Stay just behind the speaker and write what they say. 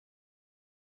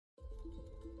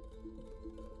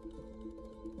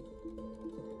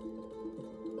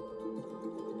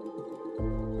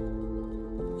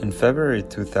In February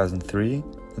 2003,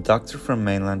 a doctor from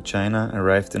mainland China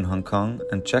arrived in Hong Kong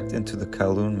and checked into the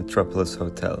Kowloon Metropolis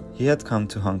Hotel. He had come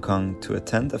to Hong Kong to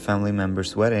attend a family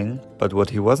member's wedding, but what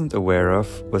he wasn't aware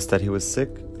of was that he was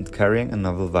sick and carrying a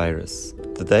novel virus.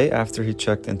 The day after he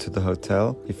checked into the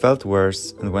hotel, he felt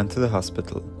worse and went to the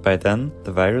hospital. By then,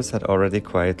 the virus had already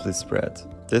quietly spread.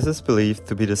 This is believed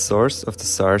to be the source of the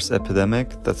SARS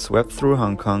epidemic that swept through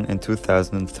Hong Kong in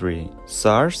 2003.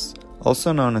 SARS,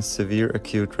 also known as Severe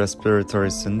Acute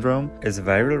Respiratory Syndrome, is a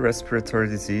viral respiratory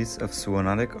disease of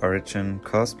zoonotic origin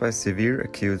caused by Severe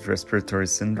Acute Respiratory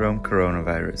Syndrome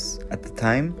coronavirus. At the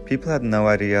time, people had no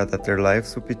idea that their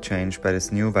lives would be changed by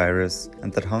this new virus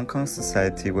and that Hong Kong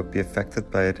society would be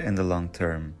affected by it in the long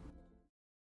term.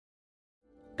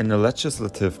 In a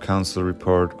Legislative Council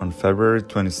report on February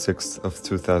 26 of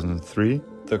 2003,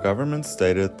 the government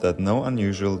stated that no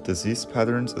unusual disease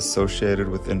patterns associated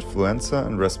with influenza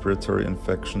and respiratory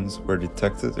infections were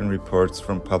detected in reports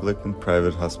from public and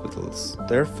private hospitals.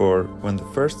 Therefore, when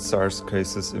the first SARS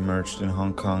cases emerged in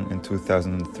Hong Kong in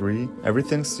 2003,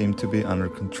 everything seemed to be under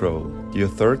control. The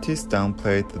authorities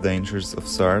downplayed the dangers of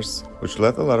SARS, which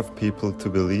led a lot of people to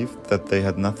believe that they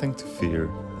had nothing to fear.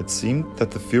 It seemed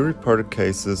that the few reported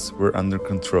cases were under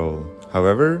control.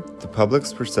 However, the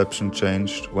public's perception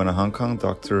changed when a Hong Kong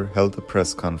doctor held a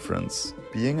press conference.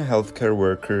 Being a healthcare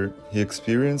worker, he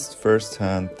experienced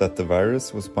firsthand that the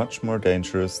virus was much more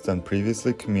dangerous than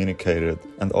previously communicated,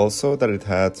 and also that it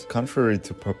had, contrary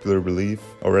to popular belief,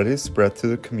 already spread to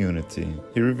the community.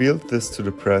 He revealed this to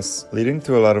the press, leading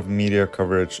to a lot of media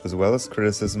coverage as well as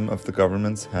criticism of the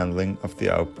government's handling of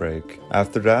the outbreak.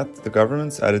 After that, the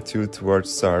government's attitude towards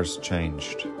SARS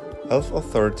changed. Health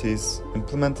authorities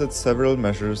implemented several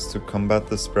measures to combat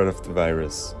the spread of the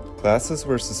virus. Classes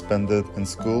were suspended in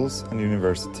schools and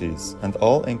universities, and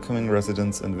all incoming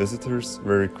residents and visitors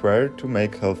were required to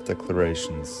make health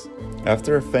declarations.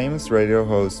 After a famous radio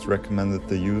host recommended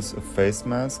the use of face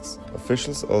masks,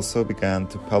 officials also began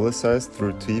to publicize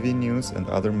through TV news and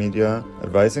other media,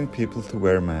 advising people to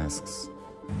wear masks.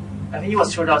 I think it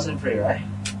was 2003, right?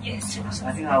 Yes, it was.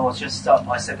 I think I was just starting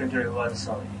my secondary one,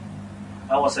 sorry.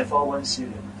 I was a 4-1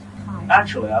 student.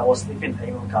 Actually, I was living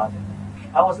in Amo Garden.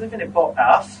 I was living in Block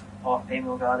F of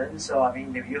Amo Garden, so I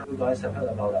mean, if you guys have heard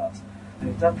about that.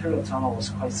 At that period of time, I was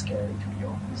quite scary, to be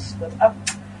honest. But I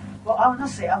would not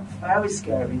say I'm very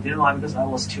scary, because I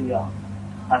was too young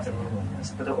at the moment.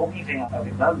 Yes. But the only thing I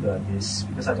remember is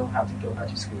because I don't have to go back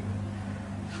to school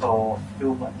for a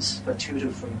few months, for 2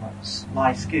 to 3 months.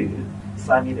 My school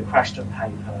sent me the question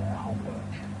paper and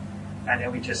homework, and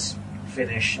then we just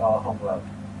finish our homework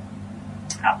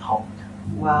at home.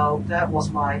 Well, that was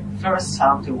my first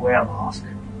time to wear a mask,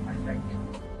 I think.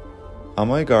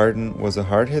 Amoy Garden was a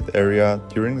hard-hit area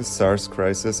during the SARS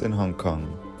crisis in Hong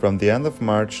Kong. From the end of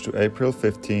March to April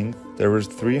 15th, there were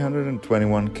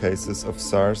 321 cases of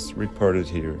SARS reported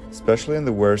here, especially in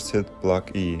the worst-hit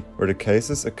Block E, where the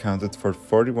cases accounted for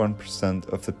 41%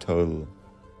 of the total.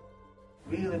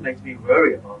 What really makes me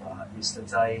worry about that is that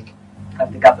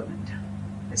the government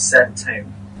is sent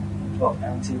team of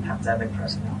anti-pandemic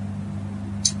personnel.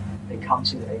 They come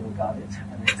to the Amo Garden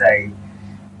and they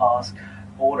ask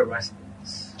all the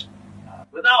residents.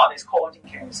 But nowadays, quarantine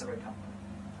camp is very common.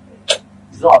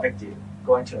 It's not a big deal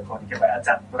going to a quarantine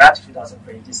camp. But back to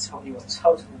 2003, it was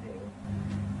totally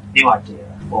new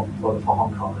idea for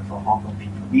Hong Kong and for Hong Kong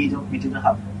people. We didn't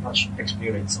have much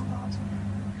experience on that.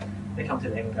 They come to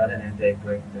the Amo Garden and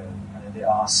they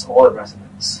ask all the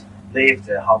residents leave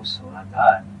their household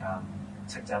and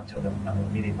take them to the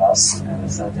minibus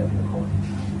and send them to the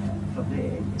quarantine. For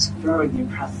me, it's very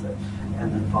impressive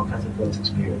and unforgettable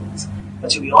experience. But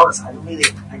to be honest, I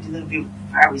didn't feel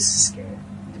very scared.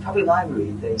 The public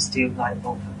library, they still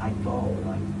open. I go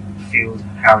filled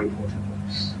Harry Potter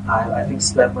books. I think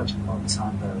spent much more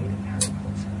time reading Harry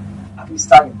Potter. I think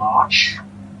starting in March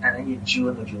and then in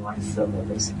June or July, summer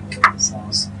basically the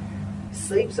SARS. It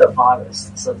seems the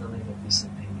virus suddenly will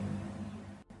disappear.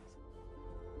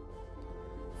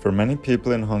 For many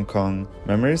people in Hong Kong,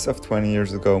 memories of 20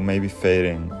 years ago may be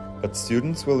fading, but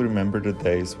students will remember the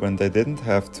days when they didn't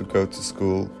have to go to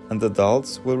school, and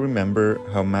adults will remember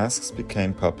how masks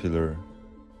became popular.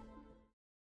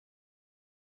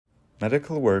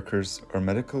 Medical workers or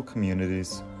medical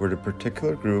communities were the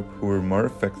particular group who were more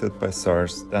affected by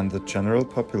SARS than the general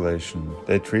population.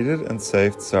 They treated and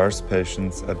saved SARS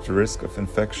patients at the risk of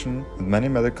infection, and many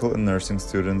medical and nursing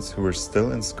students who were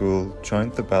still in school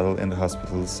joined the battle in the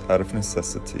hospitals out of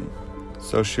necessity.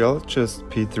 Sociologist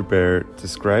Peter Baer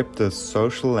described the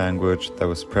social language that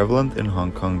was prevalent in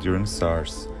Hong Kong during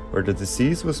SARS, where the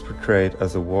disease was portrayed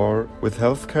as a war, with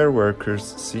healthcare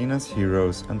workers seen as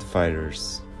heroes and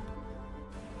fighters.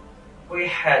 we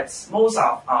had most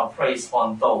of our praise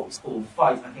on those who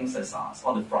fight against the SARS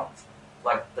on the front,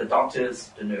 like the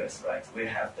doctors, the nurse, right? We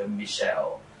have the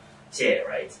Michelle Jie,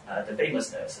 right? The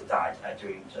famous nurse who died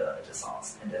during the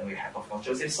SARS. And then we have, of course,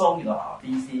 Joseph Song, our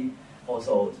DC,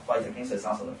 also fight against the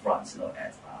SARS on the front,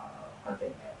 at, I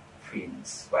think,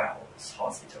 Prince Wales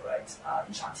Hospital, right,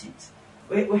 in Chantilly.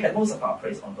 We had most of our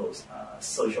praise on those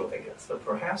social figures, but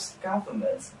perhaps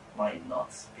governments might not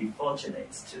be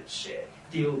fortunate to share,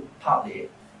 due partly,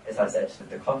 as I said, to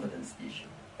the confidence issue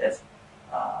that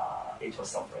it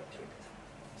was suffering during the time.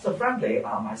 So frankly,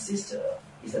 my sister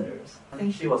is a nurse. I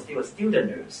think she was still a student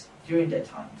nurse during that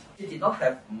time. She did not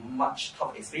have much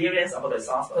top experience about the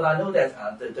SARS, but I know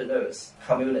that the nurse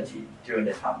community during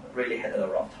that time really had a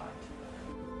rough time.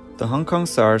 The Hong Kong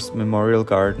SARS Memorial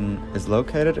Garden is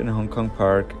located in Hong Kong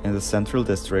Park in the Central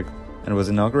District and was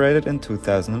inaugurated in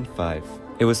 2005.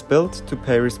 It was built to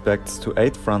pay respects to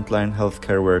 8 frontline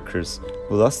healthcare workers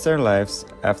who lost their lives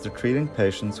after treating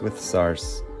patients with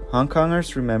SARS. Hong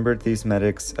Kongers remembered these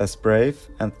medics as brave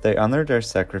and they honored their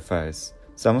sacrifice.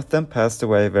 Some of them passed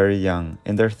away very young,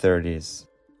 in their 30s.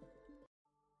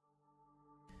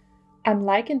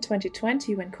 Unlike in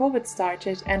 2020 when COVID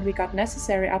started and we got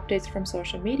necessary updates from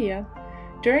social media,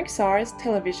 during SARS,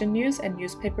 television news and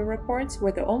newspaper reports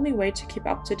were the only way to keep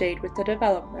up to date with the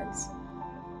developments.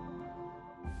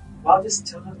 Well, this is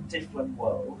a totally different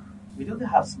world. We don't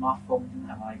have smartphone, we don't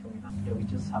have iPhone, we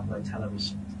just have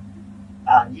television.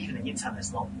 And even the internet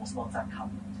was not that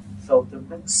common. So the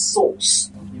main source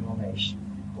of information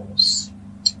was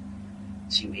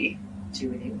TV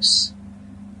news.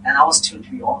 And I was too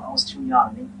young. I was too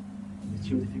young. It was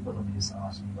too difficult for me to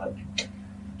ask me,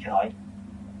 can I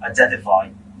identify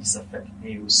is a fake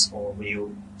news or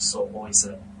real, or is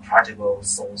a credible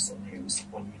source of news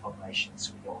or information?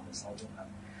 To be honest,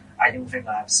 I don't think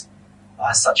I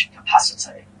have such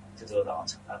capacity to do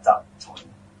that at that time.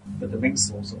 But the main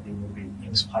source of it will be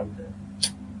newspaper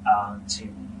and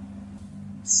TV.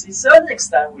 To a certain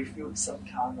extent, we feel some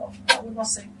kind of, I will not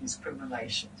say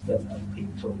discrimination, but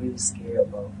people really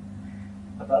scared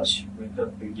about you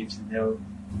because we give to know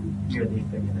you're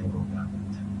living in a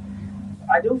government.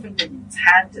 I don't think they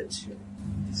intended to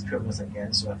discriminate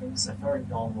against you. I think it's a very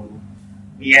normal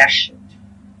reaction.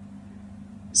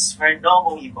 It's very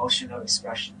normal emotional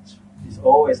expression. It's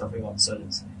always a big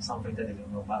uncertainty, something that they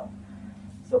don't know about.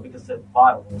 So because the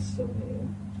virus was so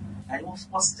new, and it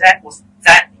was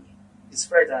deadly. It's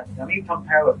very deadly. I mean,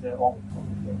 compare with the Omicron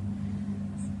thing.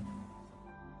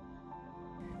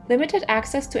 Limited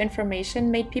access to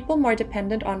information made people more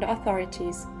dependent on the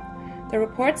authorities. The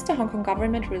reports the Hong Kong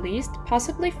government released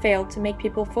possibly failed to make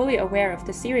people fully aware of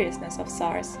the seriousness of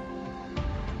SARS.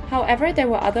 However, there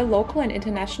were other local and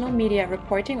international media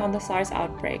reporting on the SARS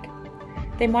outbreak.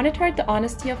 They monitored the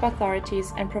honesty of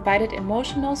authorities and provided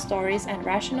emotional stories and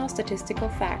rational statistical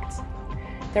facts.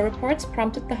 The reports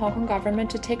prompted the Hong Kong government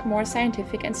to take more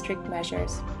scientific and strict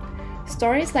measures.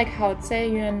 Stories like how Tse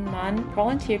Yuen Man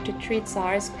volunteered to treat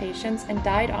SARS patients and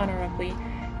died honorably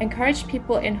encouraged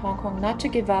people in Hong Kong not to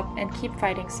give up and keep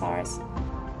fighting SARS.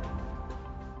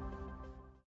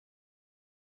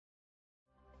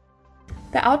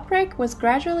 The outbreak was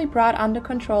gradually brought under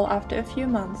control after a few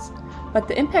months, but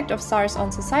the impact of SARS on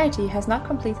society has not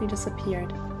completely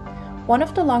disappeared. One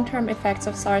of the long-term effects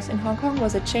of SARS in Hong Kong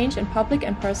was a change in public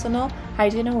and personal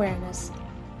hygiene awareness.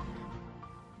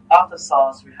 After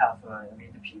SARS, we have,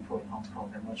 the people in Hong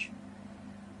Kong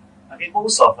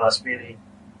most of us really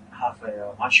have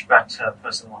a much better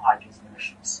personal hygiene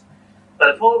measures.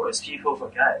 But the problem is people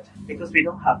forget, because we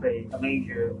don't have a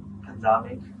major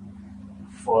pandemic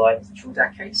for 2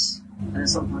 decades. And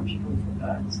sometimes people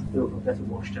forget. They will forget to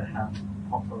wash their hands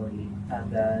properly,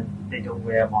 and then they don't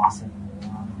wear masks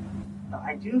anymore. Now,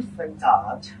 I do think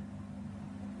that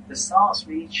the SARS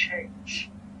really changed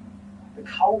the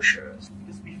cultures,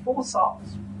 because before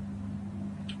SARS,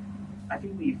 I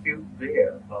think we feel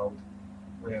weird about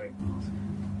wearing masks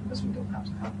because we don't have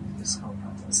to have this kind of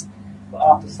practice. But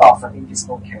after SARS, I think it's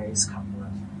okay, it's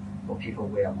common for people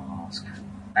to wear masks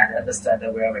and understand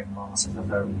that wearing masks is a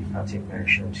very effective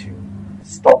measure to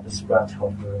stop the spread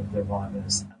of the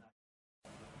virus.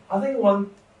 I think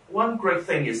one great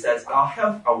thing is that our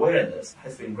health awareness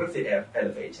has been greatly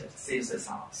elevated since the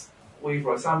SARS. We,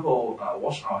 for example,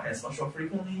 wash our hands much more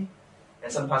frequently,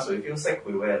 and sometimes we feel sick,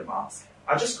 we wear a mask.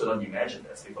 I just could not imagine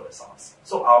this before the SARS.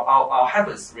 So our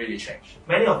habits really changed.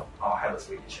 Many of our habits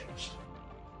really changed.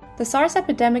 The SARS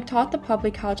epidemic taught the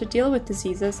public how to deal with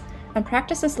diseases, and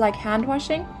practices like hand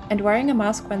washing and wearing a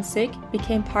mask when sick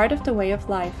became part of the way of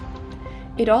life.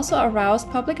 It also aroused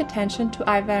public attention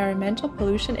to environmental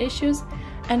pollution issues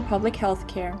and public health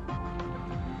care.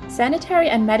 Sanitary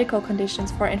and medical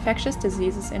conditions for infectious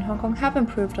diseases in Hong Kong have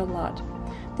improved a lot.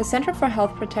 The Center for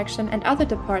Health Protection and other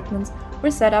departments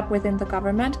were set up within the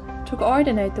government to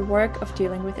coordinate the work of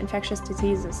dealing with infectious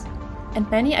diseases, and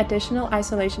many additional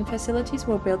isolation facilities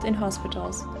were built in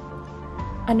hospitals.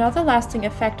 Another lasting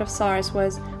effect of SARS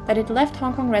was that it left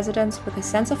Hong Kong residents with a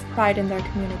sense of pride in their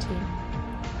community.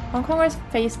 Hong Kongers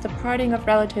faced the parting of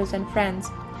relatives and friends,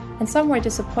 and some were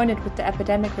disappointed with the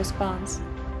epidemic response.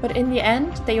 But in the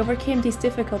end, they overcame these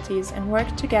difficulties and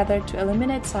worked together to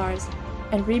eliminate SARS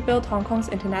and rebuild Hong Kong's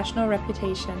international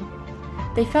reputation.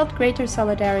 They felt greater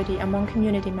solidarity among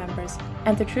community members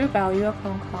and the true value of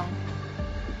Hong Kong.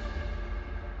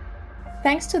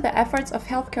 Thanks to the efforts of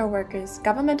healthcare workers,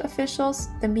 government officials,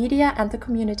 the media, and the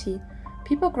community,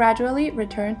 people gradually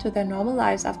returned to their normal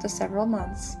lives after several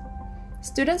months.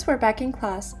 Students were back in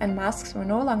class, and masks were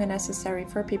no longer necessary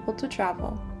for people to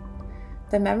travel.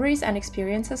 The memories and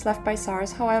experiences left by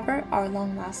SARS, however, are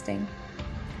long-lasting.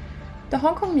 The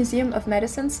Hong Kong Museum of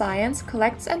Medicine Science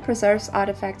collects and preserves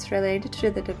artifacts related to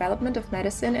the development of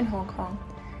medicine in Hong Kong,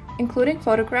 including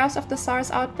photographs of the SARS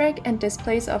outbreak and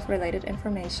displays of related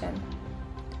information.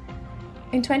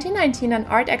 In 2019, an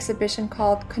art exhibition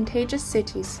called Contagious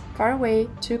Cities, Far Away,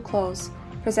 Too Close,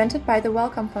 presented by the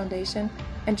Wellcome Foundation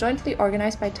and jointly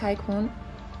organized by Tycoon,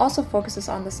 also focuses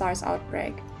on the SARS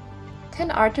outbreak. 10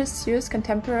 artists use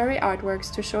contemporary artworks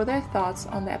to show their thoughts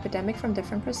on the epidemic from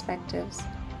different perspectives.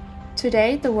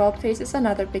 Today, the world faces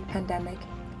another big pandemic.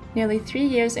 Nearly 3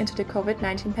 years into the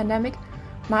COVID-19 pandemic,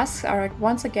 masks are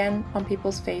once again on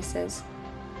people's faces.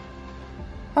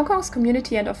 Hong Kong's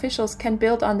community and officials can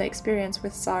build on the experience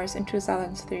with SARS in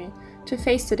 2003 to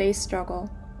face today's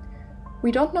struggle.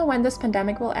 We don't know when this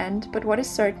pandemic will end, but what is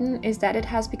certain is that it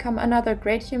has become another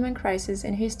great human crisis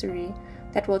in history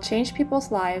that will change people's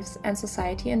lives and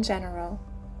society in general.